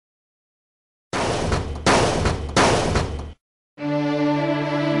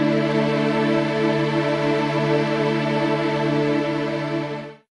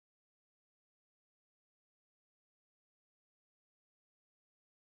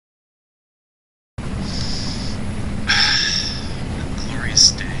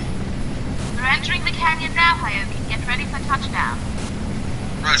canyon now, Hyokin. Get ready for touchdown.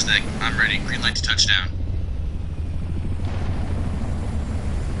 Roger that. I'm ready. Green light to touchdown.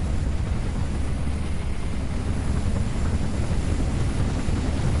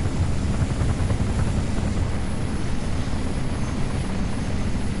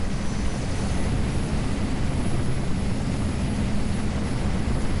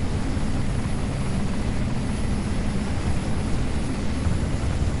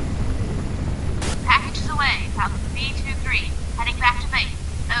 Package is away. South of B23. Heading back to base.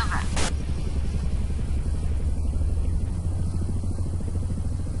 Over.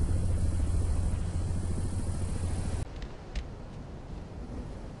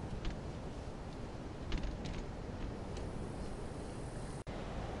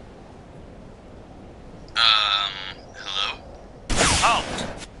 Hello? Halt!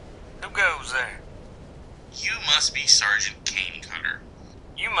 Who goes there? You must be Sergeant Canecutter.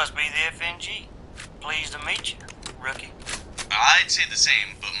 You must be the FNG. Pleased to meet you, rookie. I'd say the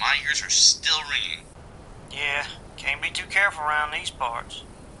same, but my ears are still ringing. Yeah, can't be too careful around these parts.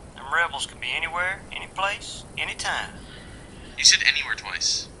 Them rebels could be anywhere, any place, anytime. You said anywhere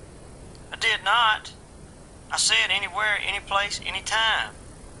twice. I did not. I said anywhere, any place, anytime.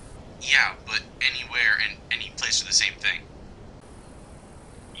 Yeah, but anywhere and any place are the same thing.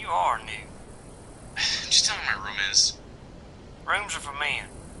 You are new. Just tell me where my room is. Rooms are for men.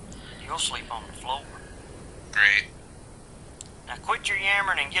 You'll sleep on the floor. Great. Now quit your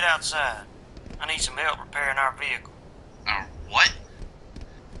yammering and get outside. I need some help repairing our vehicle. What?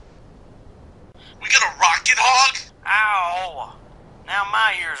 We got a rocket hog? Ow! Now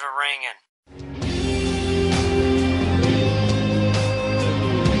my ears are ringing.